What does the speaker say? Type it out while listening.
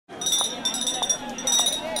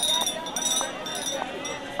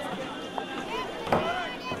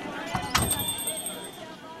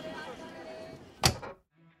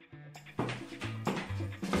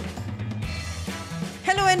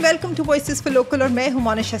welcome to Voices for Local, और मैं हूं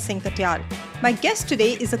Monisha Singh Katiyal. My guest today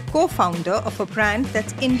is a co-founder of a brand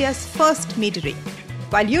that's India's first Meadery.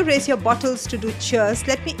 While you raise your bottles to do cheers,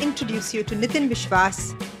 let me introduce you to Nitin Vishwas,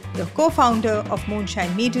 the co-founder of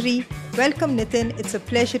Moonshine Meadery. Welcome, Nitin. It's a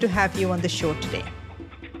pleasure to have you on the show today.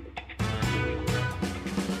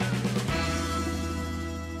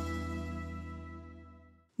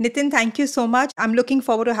 Nitin, thank you so much. I'm looking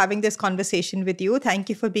forward to having this conversation with you. Thank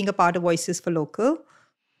you for being a part of Voices for Local.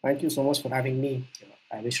 Thank you so much for having me.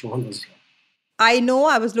 I wish Rohan was here. I know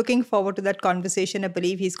I was looking forward to that conversation. I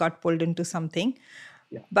believe he's got pulled into something.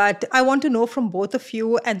 Yeah. But I want to know from both of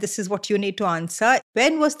you, and this is what you need to answer.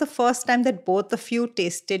 When was the first time that both of you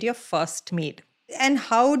tasted your first mead? And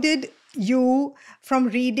how did you, from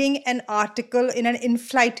reading an article in an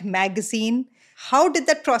in-flight magazine, how did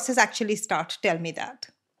that process actually start? Tell me that.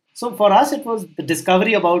 So for us, it was the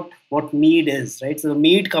discovery about what mead is, right? So the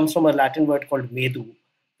mead comes from a Latin word called medu,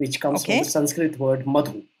 which comes from the Sanskrit word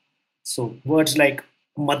madhu. So words like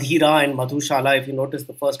madhira and madhushala, if you notice,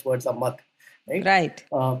 the first words are mad, right? Right.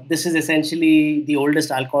 This is essentially the oldest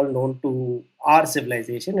alcohol known to our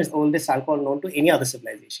civilization. It's the oldest alcohol known to any other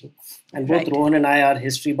civilization. And both Rohan and I are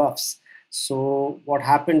history buffs. So what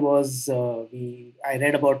happened was I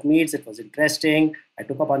read about meads. It was interesting. I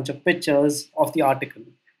took a bunch of pictures of the article,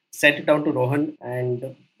 sent it down to Rohan,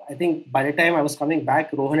 and I think by the time I was coming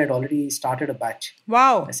back, Rohan had already started a batch.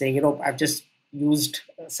 Wow. Saying, I've just used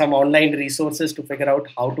some online resources to figure out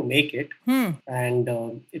how to make it.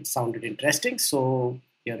 And it sounded interesting. So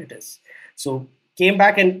here it is. So came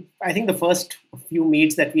back, and I think the first few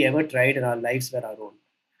meads that we ever tried in our lives were our own.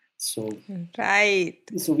 So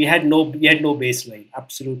we had no baseline,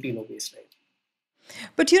 absolutely no baseline.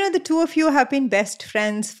 But the two of you have been best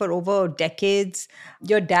friends for over decades.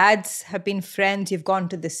 Your dads have been friends. You've gone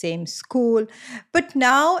to the same school. But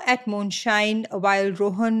now at Moonshine, while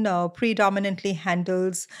Rohan predominantly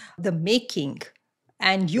handles the making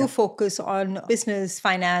and you focus on business,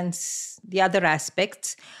 finance, the other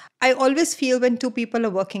aspects, I always feel when two people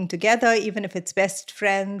are working together, even if it's best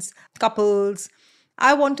friends, couples,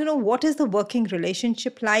 I want to know, what is the working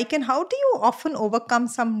relationship like, and how do you often overcome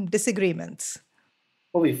some disagreements?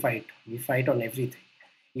 Oh, we fight. We fight on everything,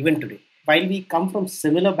 even today. While we come from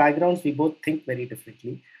similar backgrounds, we both think very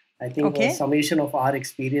differently. I think the summation of our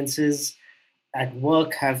experiences at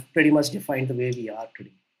work have pretty much defined the way we are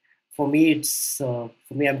today. For me,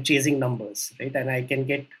 I'm chasing numbers, right? And I can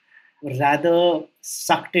get rather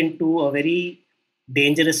sucked into a very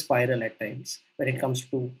dangerous spiral at times when it comes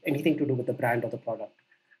to anything to do with the brand or the product.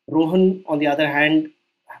 Rohan, on the other hand,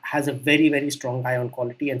 has a very, very strong eye on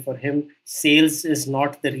quality. And for him, sales is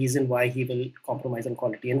not the reason why he will compromise on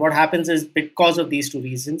quality. And what happens is, because of these two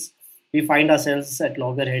reasons, we find ourselves at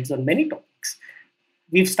loggerheads on many topics.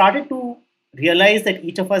 We've started to realize that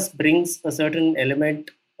each of us brings a certain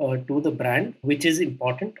element to the brand, which is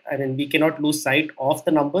important. I mean, we cannot lose sight of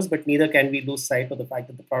the numbers, but neither can we lose sight of the fact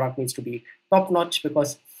that the product needs to be top-notch,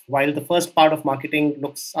 because while the first part of marketing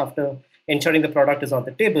looks after ensuring the product is on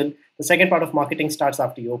the table, the second part of marketing starts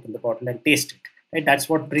after you open the bottle and taste it. Right? That's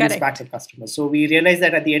what brings back the customers. So we realize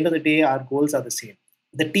that at the end of the day, our goals are the same.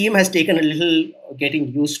 The team has taken a little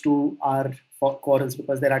getting used to our quarrels,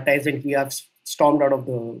 because there are times when we have stormed out of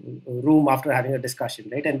the room after having a discussion,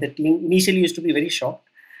 right? And the team initially used to be very shocked.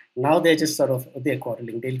 Now they're just they're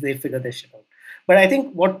quarreling. They figure their shit out. But I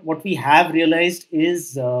think what we have realized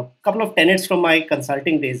is a couple of tenets from my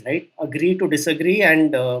consulting days, right? Agree to disagree,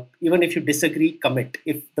 and even if you disagree, commit.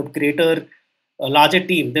 If the larger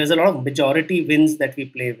team, there's a lot of majority wins that we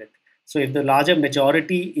play with. So if the larger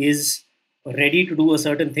majority is ready to do a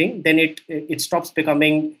certain thing, then it stops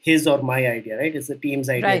becoming his or my idea, right? It's the team's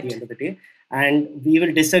idea at the end of the day. And we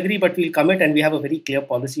will disagree, but we'll commit, and we have a very clear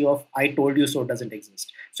policy of I told you so doesn't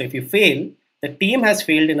exist. So if you fail, the team has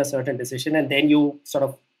failed in a certain decision, and then you sort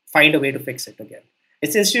of find a way to fix it again.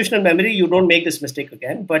 It's institutional memory. You don't make this mistake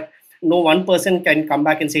again, but no one person can come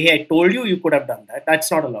back and say, hey, I told you could have done that.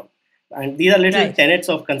 That's not allowed. And these are little tenets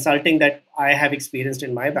of consulting that I have experienced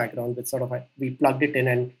in my background, with we plugged it in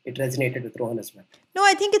and it resonated with Rohan as well. No,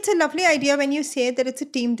 I think it's a lovely idea when you say that it's a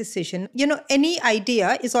team decision. Any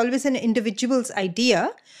idea is always an individual's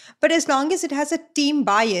idea, but as long as it has a team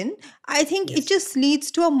buy-in, I think it just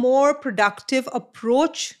leads to a more productive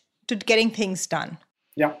approach to getting things done.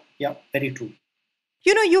 Yeah, very true.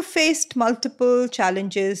 You faced multiple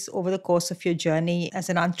challenges over the course of your journey as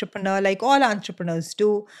an entrepreneur, like all entrepreneurs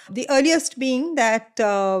do. The earliest being that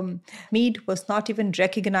mead was not even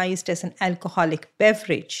recognized as an alcoholic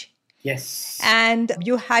beverage. Yes. And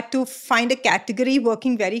you had to find a category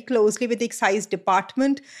working very closely with the excise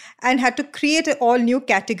department and had to create an all new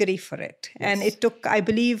category for it. And Yes. it took, I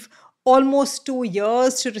believe, almost 2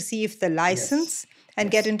 years to receive the Yes. license and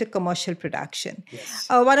get Yes. into commercial production. Yes.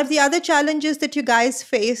 One of the other challenges that you guys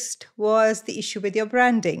faced was the issue with your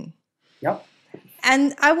branding. Yep.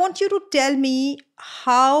 And I want you to tell me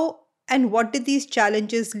how and what did these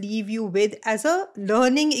challenges leave you with as a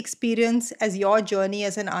learning experience as your journey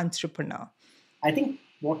as an entrepreneur? I think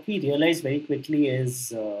what we realize very quickly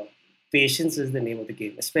is patience is the name of the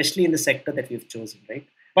game, especially in the sector that we've chosen, right?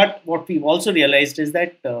 But what we've also realized is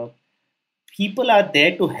that people are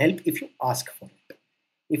there to help if you ask for it.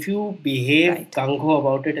 If you behave Right. gung ho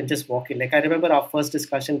about it and just walk in, like I remember our first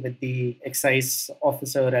discussion with the excise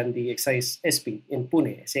officer and the excise SP in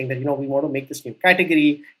Pune, saying that we want to make this new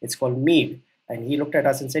category. It's called mead, and he looked at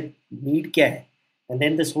us and said, "Mead kya hai?" And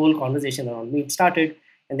then this whole conversation around mead started,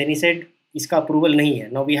 and then he said, "Iska approval nahi hai."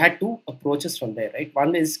 Now we had two approaches from there, right?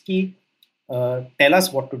 One is ki tell us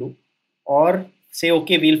what to do, or say,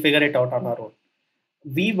 "Okay, we'll figure it out on our own."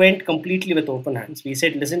 We went completely with open hands. We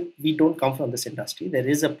said, listen, we don't come from this industry. There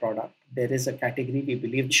is a product, there is a category we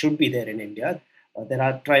believe should be there in India. There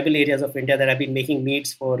are tribal areas of India that have been making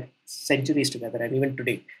meats for centuries together and even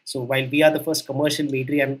today. So while we are the first commercial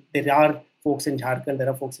meadery, and there are folks in Jharkhand, there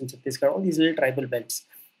are folks in Chhattisgarh, all these little tribal belts,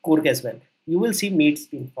 Kurg as well, you will see meats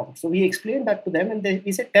being formed. So we explained that to them and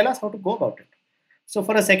we said, tell us how to go about it. So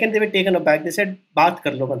for a second, they were taken aback. They said, "Baat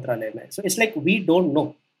kar lo mantralay mein." So it's like we don't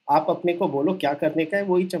know. आप अपने को बोलो क्या करने का है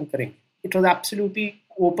वही हम करेंगे. It was absolutely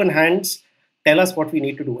open hands. Tell us what we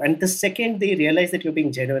need to do. And the second they realize that you're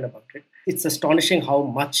being genuine about it, it's astonishing how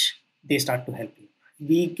much they start to help you.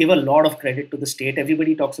 We give a lot of credit to the state.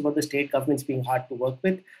 Everybody talks about the state governments being hard to work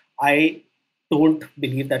with. I don't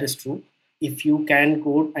believe that is true. If you can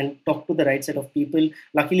go and talk to the right set of people.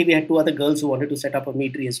 Luckily, we had two other girls who wanted to set up a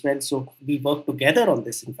meadery as well. So we worked together on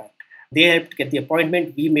this, in fact. They helped get the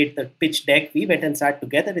appointment. We made the pitch deck. We went and sat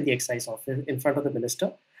together in the excise office in front of the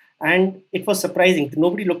minister. And it was surprising.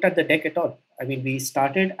 Nobody looked at the deck at all. I mean, we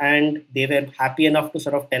started and they were happy enough to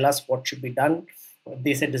sort of tell us what should be done.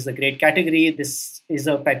 They said, this is a great category. This is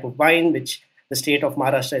a type of wine which the state of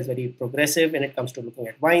Maharashtra is very progressive when it comes to looking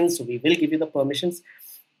at wines. So we will give you the permissions.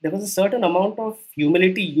 There was a certain amount of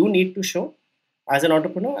humility you need to show as an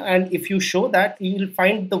entrepreneur. And if you show that, you'll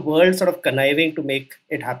find the world sort of conniving to make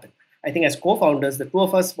it happen. I think as co-founders, the two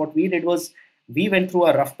of us, what we did was we went through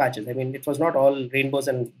our rough patches. I mean, it was not all rainbows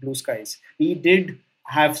and blue skies. We did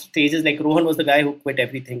have stages like Rohan was the guy who quit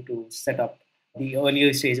everything to set up the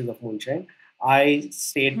earlier stages of Moonshine. I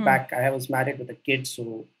stayed back. I was married with a kid,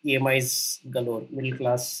 so EMIs galore, middle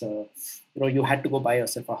class. You had to go buy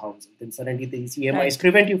yourself a house. And then suddenly these EMIs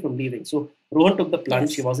prevent you from leaving. So Rohan took the plunge.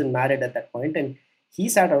 Yes. He wasn't married at that point, and he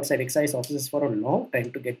sat outside excise offices for a long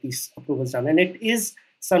time to get these approvals done. And it is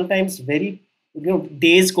sometimes very,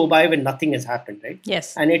 days go by when nothing has happened, right?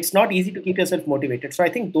 Yes. And it's not easy to keep yourself motivated. So I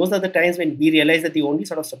think those are the times when we realized that the only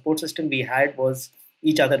sort of support system we had was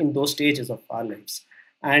each other in those stages of our lives.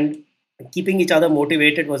 And keeping each other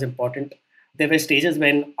motivated was important. There were stages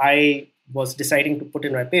when I was deciding to put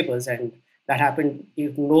in my papers, and that happened.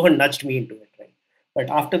 No one nudged me into it, right? But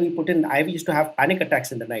after we put in, I used to have panic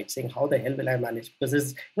attacks in the night saying, how the hell will I manage?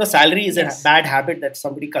 Because salary is a bad habit that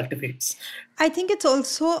somebody cultivates. I think it's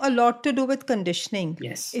also a lot to do with conditioning.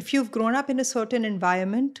 Yes. If you've grown up in a certain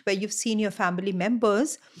environment where you've seen your family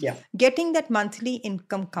members getting that monthly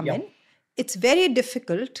income come in, it's very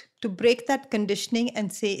difficult to break that conditioning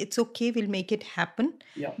and say, it's okay, we'll make it happen.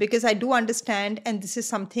 Because I do understand, and this is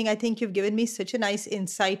something I think you've given me such a nice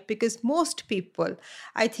insight, because most people,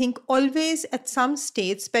 I think always at some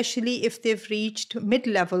stage, especially if they've reached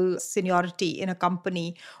mid-level seniority in a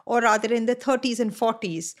company, or rather in their 30s and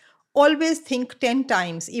 40s, always think 10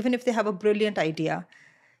 times, even if they have a brilliant idea,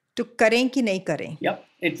 to karen ki nahi karen. Yeah,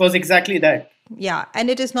 it was exactly that. Yeah, and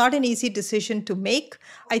it is not an easy decision to make.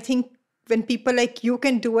 I think when people like you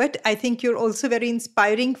can do it, I think you're also very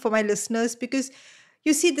inspiring for my listeners, because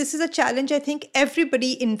you see, this is a challenge I think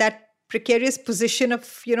everybody in that precarious position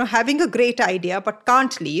of, having a great idea but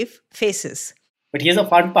can't leave faces. But here's a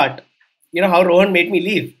fun part. You know how Rohan made me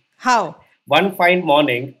leave? How? One fine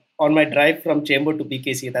morning, on my drive from Chembur to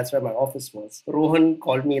BKC, that's where my office was, Rohan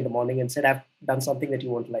called me in the morning and said, I've done something that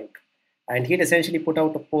you won't like. And he'd essentially put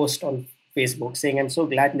out a post on Facebook saying, I'm so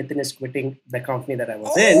glad Nitin is quitting the company that I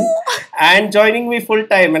was in and joining me full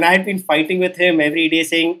time. And I had been fighting with him every day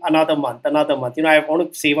saying, another month. I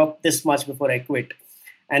want to save up this much before I quit.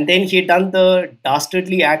 And then he had done the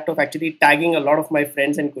dastardly act of actually tagging a lot of my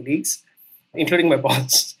friends and colleagues, including my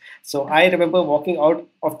boss. So I remember walking out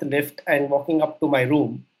of the lift and walking up to my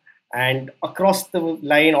room. And across the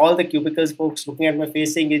line, all the cubicles folks looking at my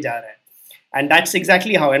face saying, "Ye ja raha hai." And that's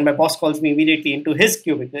exactly how. And my boss calls me immediately into his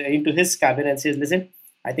cubicle, into his cabin, and says, "Listen,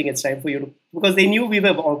 I think it's time for you to," because they knew we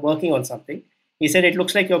were working on something. He said, "It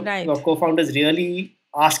looks like your Right. co-founder is really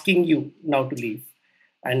asking you now to leave,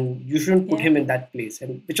 and you shouldn't put Yeah. him in that place."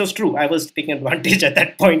 And which was true. I was taking advantage at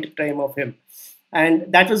that point in time of him. And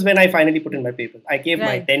that was when I finally put in my papers. I gave my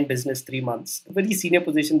Right. 10 business 3 months, a very senior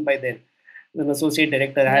position by then. As an associate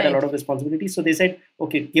director, I had a lot Right. of responsibilities. So they said,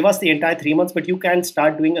 okay, give us the entire 3 months, but you can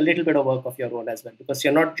start doing a little bit of work of your own as well, because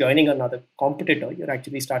you're not joining another competitor, you're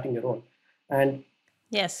actually starting your own. And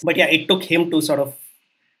Yes. but yeah, it took him to sort of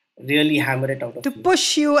really hammer it out of To me.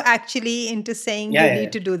 push you actually into saying Yeah, you yeah,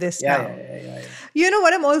 need to do this yeah, yeah, now. yeah, yeah, yeah. You know,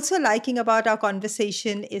 what I'm also liking about our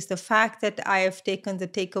conversation is the fact that I have taken the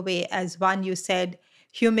takeaway as one, you said,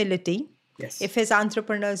 humility. Yes, If as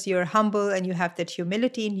entrepreneurs you're humble and you have that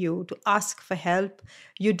humility in you to ask for help,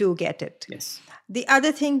 you do get it. yes, The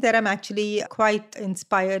other thing that I'm actually quite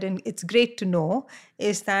inspired and it's great to know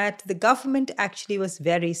is that the government actually was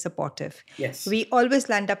very supportive. yes, We always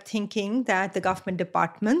land up thinking that the government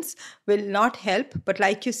departments will not help. But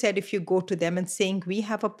like you said, if you go to them and saying, we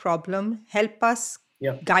have a problem, help us,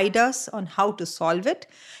 yeah, guide us on how to solve it,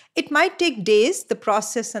 it might take days. The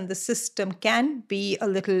process and the system can be a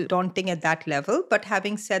little daunting at that level. But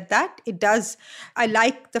having said that, it does, I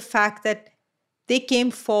like the fact that they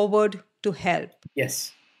came forward to help.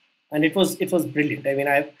 yes. And it was brilliant. I mean,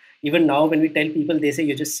 I even now when we tell people, they say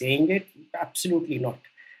you're just saying it. Absolutely not.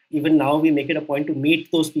 Even now we make it a point to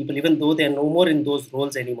meet those people, even though they're no more in those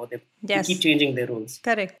roles anymore. They keep Yes, changing their roles.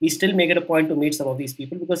 correct. We still make it a point to meet some of these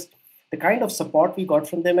people, because the kind of support we got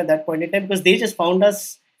from them at that point in time, because they just found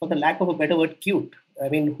us, for the lack of a better word, cute. I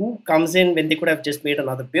mean, who comes in when they could have just made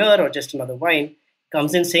another beer or just another wine,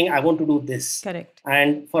 comes in saying, "I want to do this." Correct.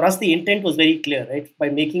 And for us, the intent was very clear, right? By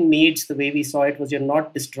making meads, the way we saw it was, you're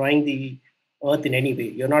not destroying the earth in any way.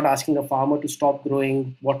 You're not asking a farmer to stop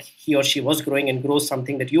growing what he or she was growing and grow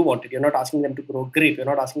something that you wanted. You're not asking them to grow grape.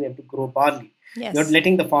 You're not asking them to grow barley. You're Yes.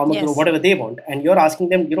 letting the farmer grow Yes. whatever they want. And you're asking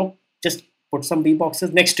them, just put some bee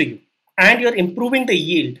boxes next to you. And you're improving the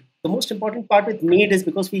yield. The most important part with mead is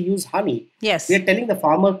because we use honey. We Yes. are telling the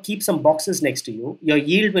farmer, keep some boxes next to you. Your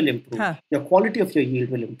yield will improve. Huh. Your quality of your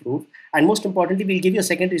yield will improve. And most importantly, we'll give you a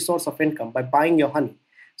secondary source of income by buying your honey.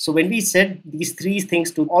 So when we said these three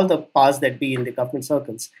things to all the powers that be in the government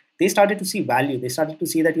circles, they started to see value. They started to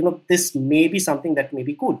see that, this may be something that may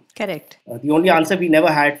be cool. Correct. The only answer we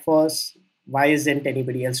never had was, why isn't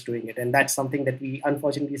anybody else doing it? And that's something that we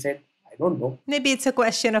unfortunately said, I don't know. Maybe it's a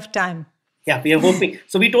question of time. Yeah, we are hoping.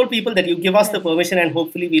 So we told people that you give us the Yes. permission and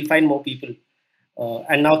hopefully we'll find more people.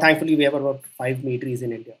 And now, thankfully, we have about 5 meaderies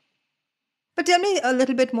in India. But tell me a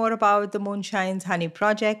little bit more about the Moonshine's Honey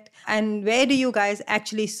Project and where do you guys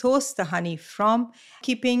actually source the honey from?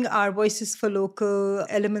 Keeping our voices for local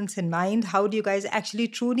elements in mind, how do you guys actually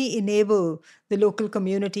truly enable the local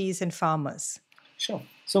communities and farmers? Sure.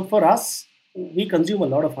 So for us, we consume a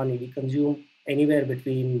lot of honey. We consume anywhere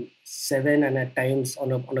between 7 and at times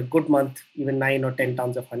on a good month, even 9 or 10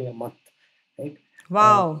 tons of honey a month, right? Uh,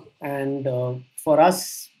 Wow. and for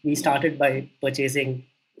us, we started by purchasing,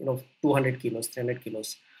 200 kilos, 300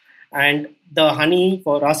 kilos. And the honey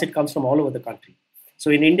for us, it comes from all over the country. So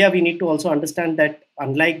in India, we need to also understand that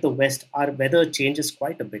unlike the West, our weather changes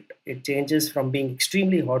quite a bit. It changes from being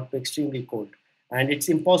extremely hot to extremely cold. And it's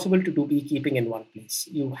impossible to do beekeeping in one place.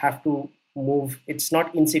 You have to move. It's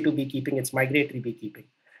not in situ beekeeping, it's migratory beekeeping.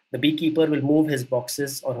 The beekeeper will move his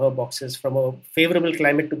boxes or her boxes from a favorable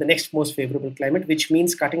climate to the next most favorable climate, which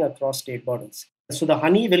means cutting across state borders. So the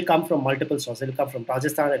honey will come from multiple sources. It will come from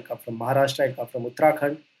Rajasthan, it will come from Maharashtra, it will come from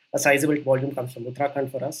Uttarakhand. A sizable volume comes from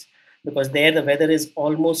Uttarakhand for us, because there the weather is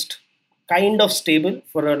almost kind of stable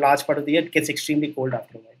for a large part of the year. It gets extremely cold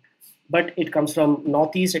after a while. But it comes from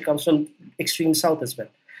northeast, it comes from extreme south as well.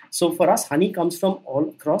 So for us, honey comes from all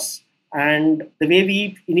across. And the way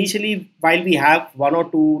we initially, while we have one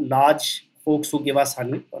or two large folks who give us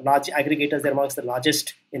honey, large aggregators, they're amongst the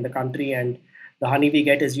largest in the country, and the honey we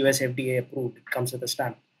get is US FDA approved. It comes with a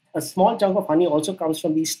stamp. A small chunk of honey also comes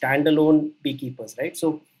from these standalone beekeepers, right?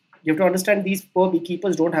 So you have to understand, these poor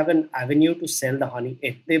beekeepers don't have an avenue to sell the honey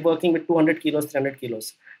in. They're working with 200 kilos, 300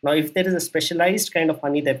 kilos. Now, if there is a specialized kind of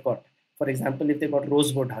honey they've got, for example, if they've got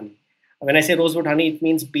rosewood honey. When I say rosewood honey, it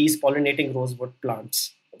means bees pollinating rosewood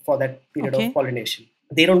plants for that period of Okay. pollination.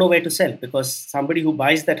 They don't know where to sell, because somebody who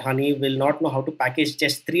buys that honey will not know how to package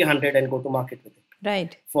just 300 and go to market with it.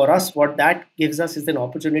 Right. For us, what that gives us is an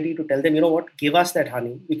opportunity to tell them, you know what, give us that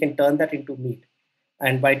honey. We can turn that into mead.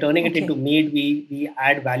 And by turning it into Okay. mead, we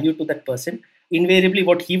add value to that person. invariably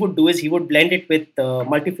what he would do is he would blend it with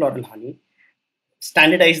multifloral honey,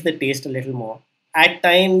 standardize the taste a little more. At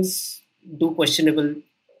times, do questionable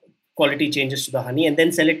quality changes to the honey and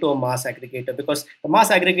then sell it to a mass aggregator, because the mass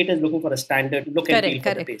aggregator is looking for a standard look and feel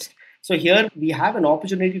for the taste. So here we have an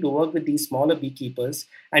opportunity to work with these smaller beekeepers.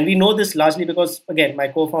 And we know this largely because, again, my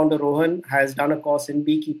co-founder Rohan has done a course in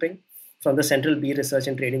beekeeping from the Central Bee Research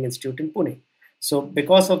and Training Institute in Pune. So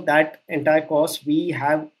because of that entire course, we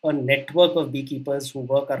have a network of beekeepers who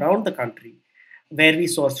work around the country where we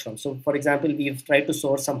source from. So for example, we've tried to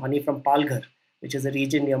source some honey from Palghar, which is a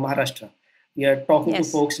region near Maharashtra. We are talking to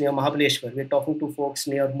folks near Mahabaleshwar. We're talking to folks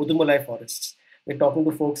near Mudumulai forests. We're talking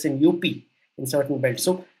to folks in UP in certain belts.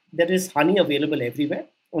 So there is honey available everywhere.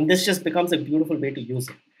 And this just becomes a beautiful way to use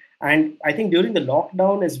it. And I think during the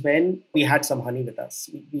lockdown is when we had some honey with us.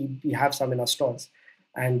 We have some in our stores.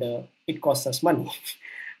 And it costs us money.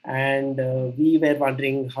 And we were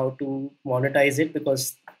wondering how to monetize it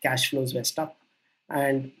because cash flows were stuck.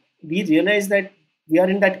 And we realized that we are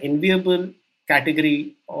in that enviable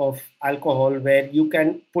category of alcohol where you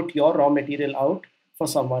can put your raw material out for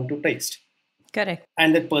someone to taste. Correct.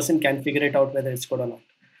 And that person can figure it out whether it's good or not.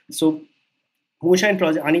 So Moonshine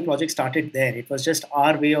Honey Project started there. It was just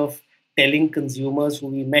our way of telling consumers who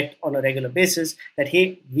we met on a regular basis that,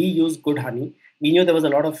 hey, we use good honey. We knew there was a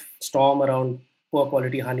lot of storm around poor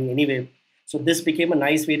quality honey anyway. So this became a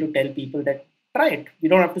nice way to tell people that try it. You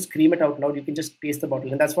don't have to scream it out loud. You can just taste the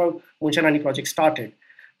bottle. And that's how Moonshine Honey Project started.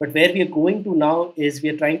 But where we are going to now is we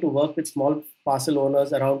are trying to work with small parcel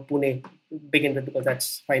owners around Pune, begin with, because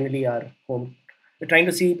that's finally our home. We're trying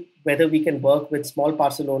to see whether we can work with small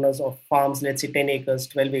parcel owners of farms, let's say 10 acres,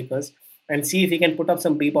 12 acres, and see if we can put up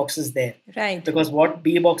some bee boxes there. Right. Because what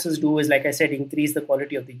bee boxes do is, like I said, increase the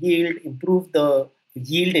quality of the yield, improve the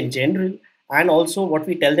yield in general. And also what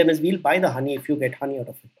we tell them is we'll buy the honey if you get honey out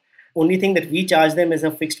of it. Only thing that we charge them is a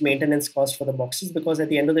fixed maintenance cost for the boxes, because at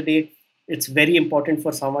the end of the day, it's very important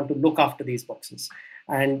for someone to look after these boxes.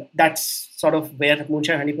 And that's sort of where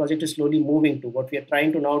Moonshine Honey Project is slowly moving to. What we are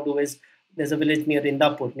trying to now do is, there's a village near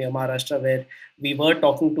Indapur, near Maharashtra, where we were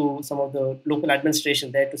talking to some of the local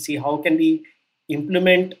administration there to see how can we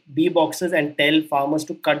implement bee boxes and tell farmers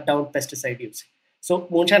to cut down pesticide use. So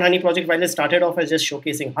Moonshine Honey Project, while it started off as just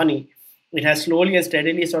showcasing honey, it has slowly and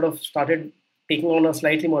steadily sort of started taking on a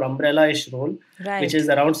slightly more umbrella-ish role, which is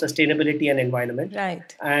around sustainability and environment.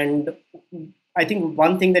 Right. And I think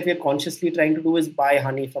one thing that we're consciously trying to do is buy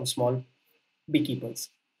honey from small beekeepers.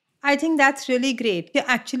 I think that's really great. You're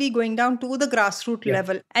actually going down to the grassroots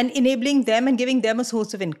level and enabling them and giving them a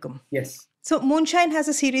source of income. Yes. So Moonshine has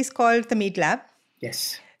a series called the Mead Lab.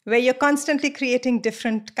 Yes. Where you're constantly creating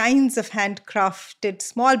different kinds of handcrafted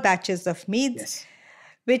small batches of meads,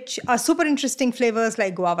 which are super interesting flavors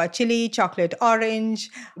like guava chili, chocolate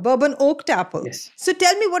orange, bourbon oaked apple. Yes. So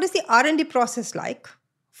tell me, what is the R&D process like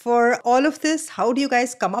for all of this? How do you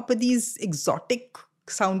guys come up with these exotic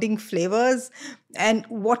sounding flavors, and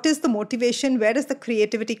what is the motivation? Where does the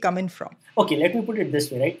creativity come in from? Okay, let me put it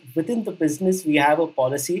this way, right? Within the business, we have a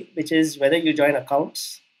policy, which is whether you join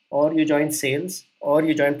accounts or you join sales or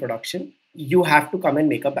you join production, you have to come and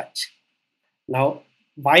make a batch. Now,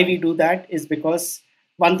 why we do that is because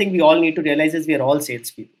one thing we all need to realize is we are all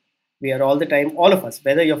salespeople. We are all the time, all of us,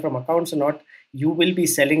 whether you're from accounts or not, you will be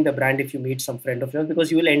selling the brand if you meet some friend of yours, because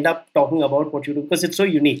you will end up talking about what you do because it's so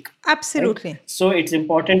unique. Absolutely. Right? So it's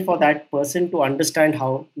important for that person to understand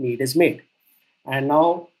how mead is made. And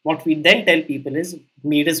now what we then tell people is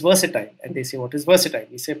mead is versatile. And they say, what is versatile?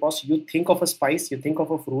 We say, boss, you think of a spice, you think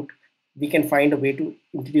of a fruit, we can find a way to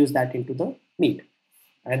introduce that into the mead.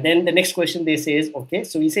 And then the next question they say is, okay,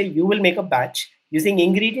 so we say you will make a batch using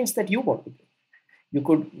ingredients that you want to make. You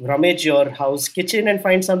could rummage your house kitchen and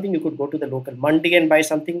find something. You could go to the local mandi and buy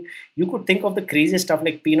something. You could think of the craziest stuff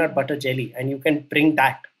like peanut butter jelly, and you can bring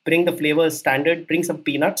the flavor standard, bring some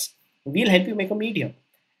peanuts. We'll help you make a medium.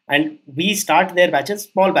 And we start their batches,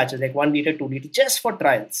 small batches, like 1 liter, 2 liter, just for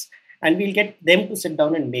trials. And we'll get them to sit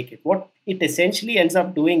down and make it. What it essentially ends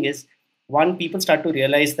up doing is, one, people start to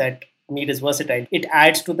realize that mead is versatile. It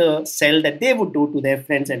adds to the sell that they would do to their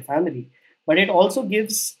friends and family. But it also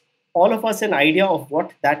gives all of us an idea of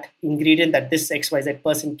what that ingredient that this XYZ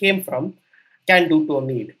person came from can do to a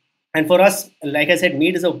mead. And for us, like I said,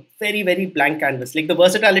 mead is a very, very blank canvas. Like the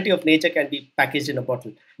versatility of nature can be packaged in a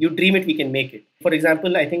bottle. You dream it, we can make it. For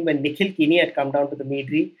example, I think when Nikhil Kini had come down to the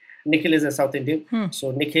Meadery, Nikhil is a South Indian.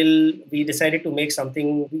 So Nikhil, we decided to make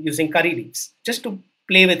something using curry leaves, just to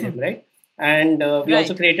play with him, right? And we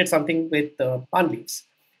also created something with palm leaves.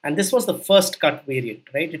 And this was the first cut variant,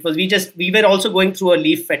 right? It was we were also going through a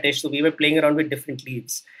leaf fetish, so we were playing around with different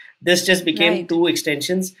leaves. This just became Right. two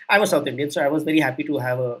extensions. I'm a South Indian, so I was very happy to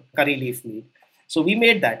have a curry leaf meal. So we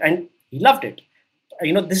made that, and he loved it.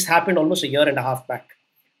 This happened almost a year and a half back,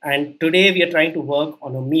 and today we are trying to work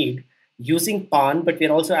on a mead using pan, but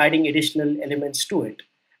we're also adding additional elements to it.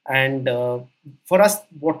 And for us,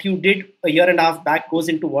 what you did a year and a half back goes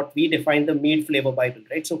into what we define the mead flavor Bible,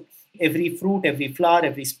 right? So every fruit, every flower,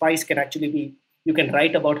 every spice can actually be, you can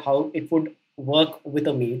write about how it would work with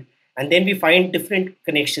a mead. And then we find different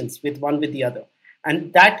connections with one with the other.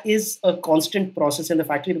 And that is a constant process in the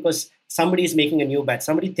factory because somebody is making a new batch.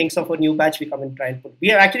 Somebody thinks of a new batch, we come and try and put. We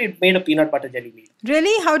have actually made a peanut butter jelly mead.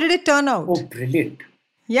 Really? How did it turn Oh, out? brilliant.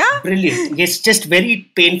 Yeah? Brilliant. It's just very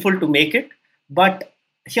painful to make it. But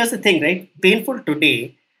here's the thing, right? Painful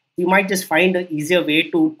today, we might just find an easier way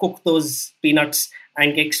to cook those peanuts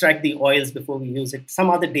and extract the oils before we use it some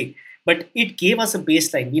other day. But it gave us a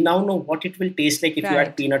baseline. We now know what it will taste like if you add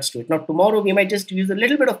Right. peanuts to it. Now, tomorrow we might just use a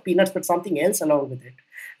little bit of peanuts, but something else along with it.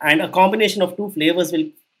 And a combination of two flavors will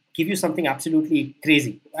give you something absolutely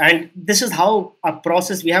crazy. And this is how our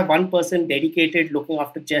process, we have one person dedicated looking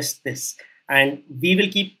after just this. And we will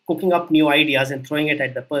keep cooking up new ideas and throwing it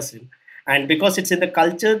at the person. And because it's in the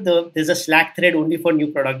culture, there's a Slack thread only for new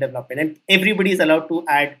product development, and everybody is allowed to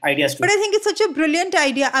add ideas to But it. I think it's such a brilliant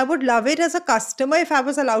idea. I would love it as a customer if I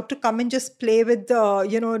was allowed to come and just play with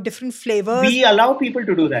the, different flavors. We allow people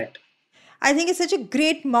to do that. I think it's such a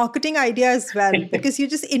great marketing idea as well because you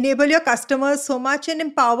just enable your customers so much and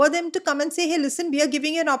empower them to come and say, hey, listen, we are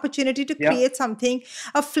giving you an opportunity to Yeah, create something,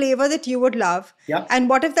 a flavor that you would love. yeah, And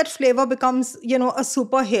what if that flavor becomes, a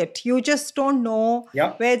super hit? You just don't know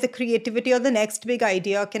yeah. where the creativity or the next big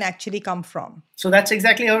idea can actually come from. So that's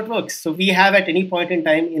exactly how it works. So we have at any point in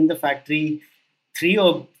time in the factory 3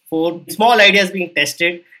 or 4 small ideas being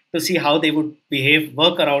tested to see how they would behave,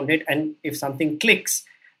 work around it, and if something clicks,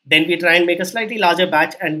 then we try and make a slightly larger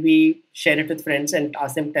batch and we share it with friends and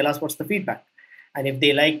ask them tell us what's the feedback. And if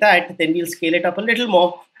they like that, then we'll scale it up a little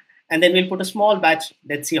more, and then we'll put a small batch.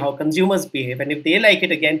 Let's see how consumers behave, and if they like it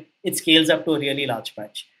again, it scales up to a really large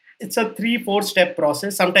batch. It's a 3-4 step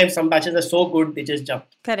process. Sometimes some batches are so good they just jump,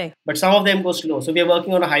 Correct. but some of them go slow. So we are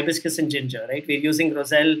working on a hibiscus and ginger, right? We're using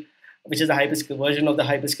roselle, which is a hibiscus version of the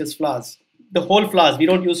hibiscus flowers. The whole flowers, we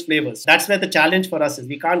don't use flavors. That's where the challenge for us is.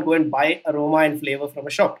 We can't go and buy aroma and flavor from a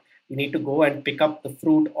shop. We need to go and pick up the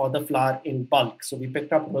fruit or the flower in bulk. So we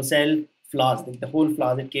picked up roselle flowers, the whole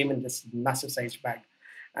flowers. It came in this massive sized bag.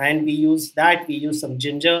 And we use that, we use some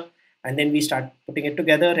ginger, and then we start putting it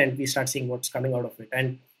together and we start seeing what's coming out of it.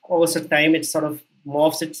 And over some time, it sort of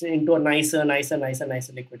morphs it into a nicer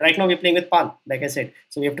liquid. Right now, we're playing with pan, like I said.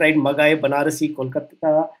 So we have tried Magai, Banarasi,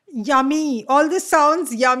 Kolkata. Yummy. All this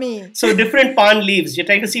sounds yummy. So different pan leaves. You're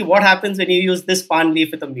trying to see what happens when you use this pan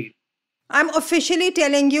leaf with a meat. I'm officially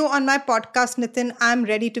telling you on my podcast, Nitin, I'm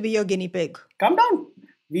ready to be your guinea pig. Come down.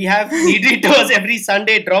 We have Meadery tours every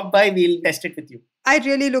Sunday. Drop by. We'll test it with you. I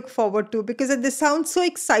really look forward to because this sounds so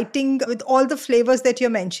exciting with all the flavors that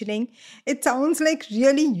you're mentioning. It sounds like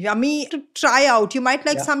really yummy to try out. You might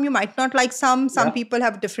like Yeah. some, you might not like some. Some Yeah. people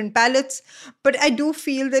have different palates. But I do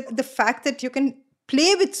feel that the fact that you can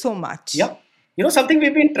play with so much. Yeah. You know something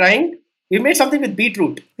we've been trying? We made something with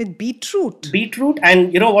beetroot. With beetroot. Beetroot,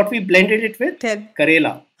 and you know what we blended it with? Tell.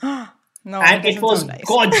 Karela. No, And it doesn't was sound nice.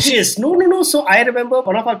 gorgeous. No. So I remember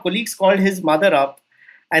one of our colleagues called his mother up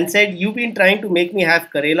and said, "You've been trying to make me have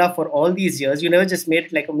Karela for all these years. You never just made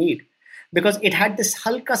it like a mead." Because it had this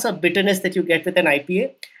halka sa bitterness that you get with an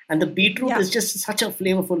IPA. And the beetroot Yeah. is just such a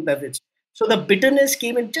flavorful beverage. So the bitterness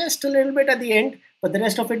came in just a little bit at the end, but the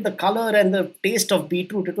rest of it, the color and the taste of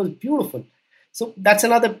beetroot, it was beautiful. So that's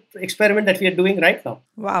another experiment that we are doing right now.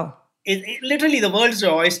 Wow. Literally, the world's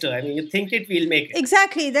your oyster. I mean, you think it, we'll make it.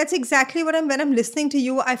 Exactly. That's exactly what when I'm listening to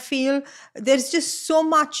you, I feel there's just so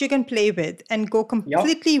much you can play with and go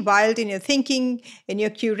completely wild in your thinking, in your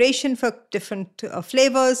curation for different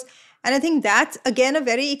flavors. And I think that's, again, a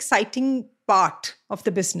very exciting part of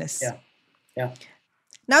the business. Yeah.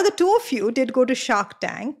 Now, the two of you did go to Shark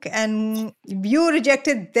Tank and you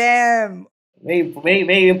rejected them. Very, very,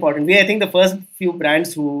 very important. I think, the first few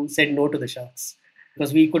brands who said no to the sharks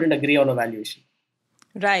because we couldn't agree on a valuation.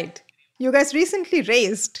 Right. You guys recently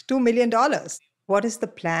raised $2 million. What is the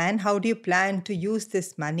plan? How do you plan to use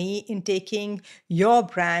this money in taking your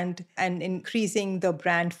brand and increasing the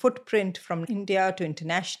brand footprint from India to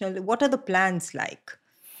international? What are the plans like?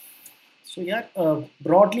 So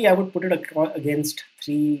broadly, I would put it against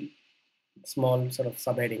 3 small sort of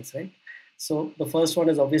subheadings, right? So the first one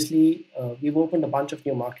is obviously we've opened a bunch of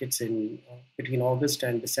new markets in between August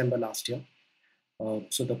and December last year.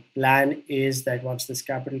 So the plan is that once this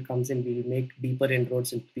capital comes in, we will make deeper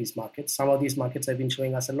inroads into these markets. Some of these markets have been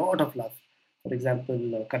showing us a lot of love. For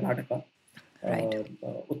example, Karnataka, Right.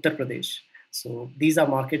 Uttar Pradesh. So these are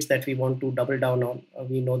markets that we want to double down on.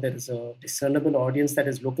 We know there is a discernible audience that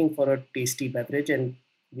is looking for a tasty beverage, and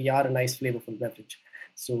we are a nice, flavorful beverage.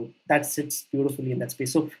 So that sits beautifully in that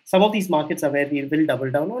space. So some of these markets are where we will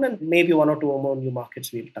double down on, and maybe one or two more new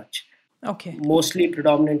markets we'll touch. Okay. Mostly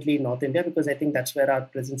predominantly North India, because I think that's where our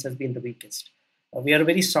presence has been the weakest. We are a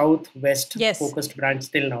very south-west focused brand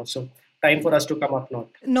still now. So time for us to come up north.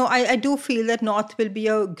 No, I do feel that north will be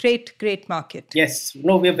a great, great market. Yes.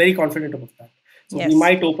 No, we are very confident about that. So we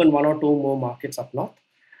might open one or two more markets up north.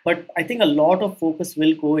 But I think a lot of focus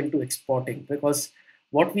will go into exporting, because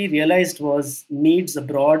what we realized was meads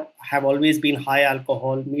abroad have always been high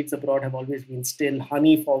alcohol. Meads abroad have always been still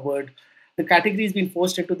honey forward. The category has been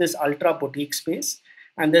forced into this ultra boutique space,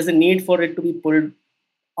 and there's a need for it to be pulled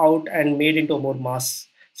out and made into a more mass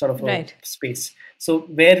sort of a space. So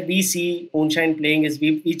where we see Moonshine playing is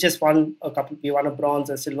we just won we won a bronze,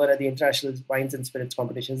 a silver at the International Wines and Spirits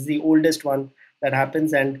competition. It's the oldest one that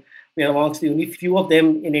happens, and we are amongst the only few of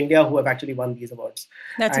them in India who have actually won these awards.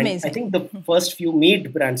 That's amazing. I think the first few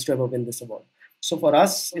mead brands to ever win this award. So for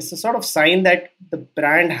us, it's a sort of sign that the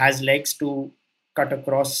brand has legs to cut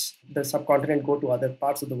across the subcontinent, go to other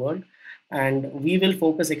parts of the world. And we will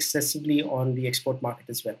focus excessively on the export market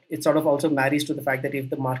as well. It sort of also marries to the fact that if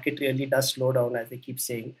the market really does slow down, as they keep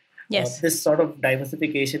saying, this sort of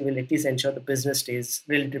diversification will at least ensure the business stays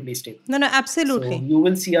relatively stable. No, absolutely. So you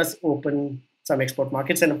will see us open some export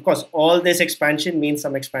markets. And of course, all this expansion means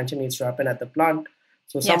some expansion needs to happen at the plant.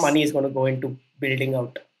 So some money is going to go into building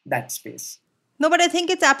out that space. No, but I think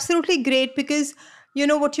it's absolutely great because,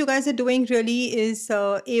 what you guys are doing really is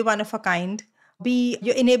one of a kind. B,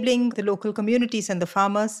 you're enabling the local communities and the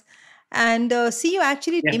farmers. And C, you're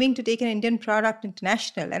actually aiming to take an Indian product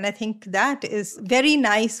international. And I think that is very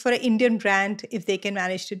nice for an Indian brand if they can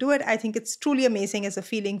manage to do it. I think it's truly amazing as a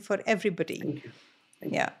feeling for everybody. Thank you.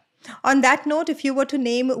 Yeah. On that note, if you were to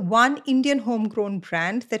name one Indian homegrown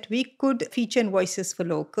brand that we could feature in Voices for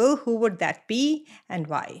Local, who would that be and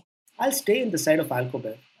why? I'll stay in the side of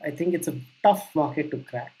Alcobev. I think it's a tough market to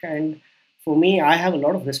crack. And for me, I have a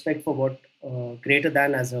lot of respect for what Greater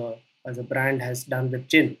Than as a brand has done with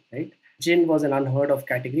gin, right? Gin was an unheard of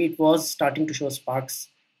category. It was starting to show sparks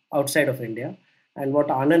outside of India. And what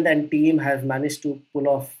Anand and team have managed to pull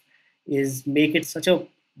off is make it such a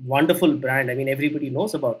wonderful brand. I mean, everybody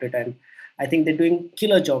knows about it. And I think they're doing a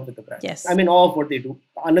killer job with the brand. Yes. I mean, all of what they do.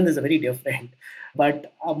 Anand is a very dear friend.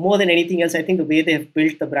 But more than anything else, I think the way they have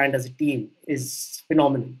built the brand as a team is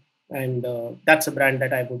phenomenal. And that's a brand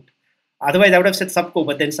that I would... Otherwise, I would have said Sabco,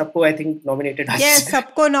 but then Sabco, I think, nominated us. Yes,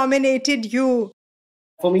 Sabco nominated you.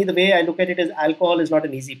 For me, the way I look at it is alcohol is not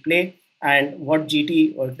an easy play. And what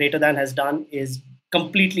GT or Greater Than has done is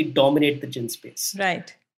completely dominate the gin space.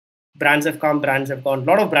 Right. Brands have come, brands have gone. A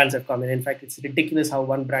lot of brands have come. And in fact, it's ridiculous how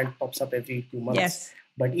one brand pops up every 2 months. Yes.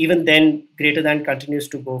 But even then, Greater Than continues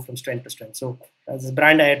to go from strength to strength. So as a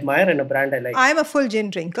brand I admire and a brand I like. I'm a full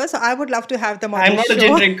gin drinker, so I would love to have them on I'm the show. not a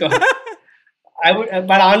gin drinker. I would,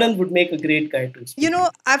 but Anand would make a great guy too.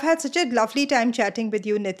 I've had such a lovely time chatting with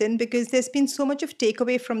you, Nitin, because there's been so much of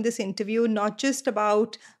takeaway from this interview, not just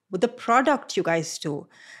about the product you guys do.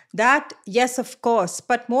 That, yes, of course,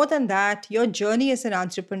 but more than that, your journey as an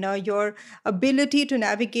entrepreneur, your ability to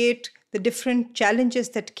navigate the different challenges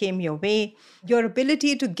that came your way, your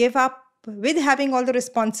ability to give up with having all the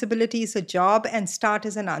responsibilities, a job, and start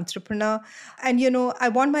as an entrepreneur. And, I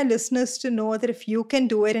want my listeners to know that if you can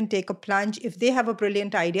do it and take a plunge, if they have a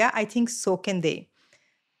brilliant idea, I think so can they.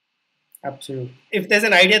 Absolutely. If there's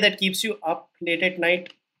an idea that keeps you up late at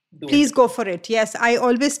night, please go for it. Yes, I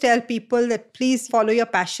always tell people that please follow your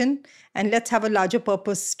passion and let's have a larger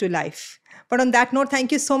purpose to life. But on that note,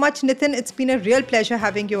 thank you so much, Nitin. It's been a real pleasure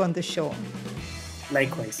having you on the show.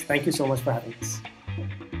 Likewise. Thank you so much for having us.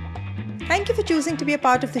 Thank you for choosing to be a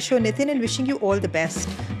part of the show, Nitin, and wishing you all the best.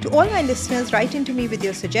 To all my listeners, write into me with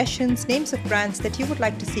your suggestions, names of brands that you would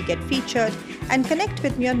like to see get featured, and connect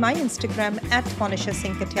with me on my Instagram at Monisha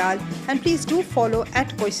Singh Katyal. And please do follow at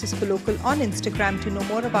Voices for Local on Instagram to know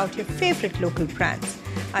more about your favorite local brands.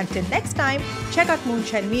 Until next time, check out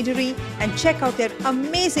Moonshine Meadery and check out their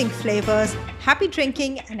amazing flavors. Happy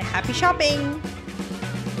drinking and happy shopping!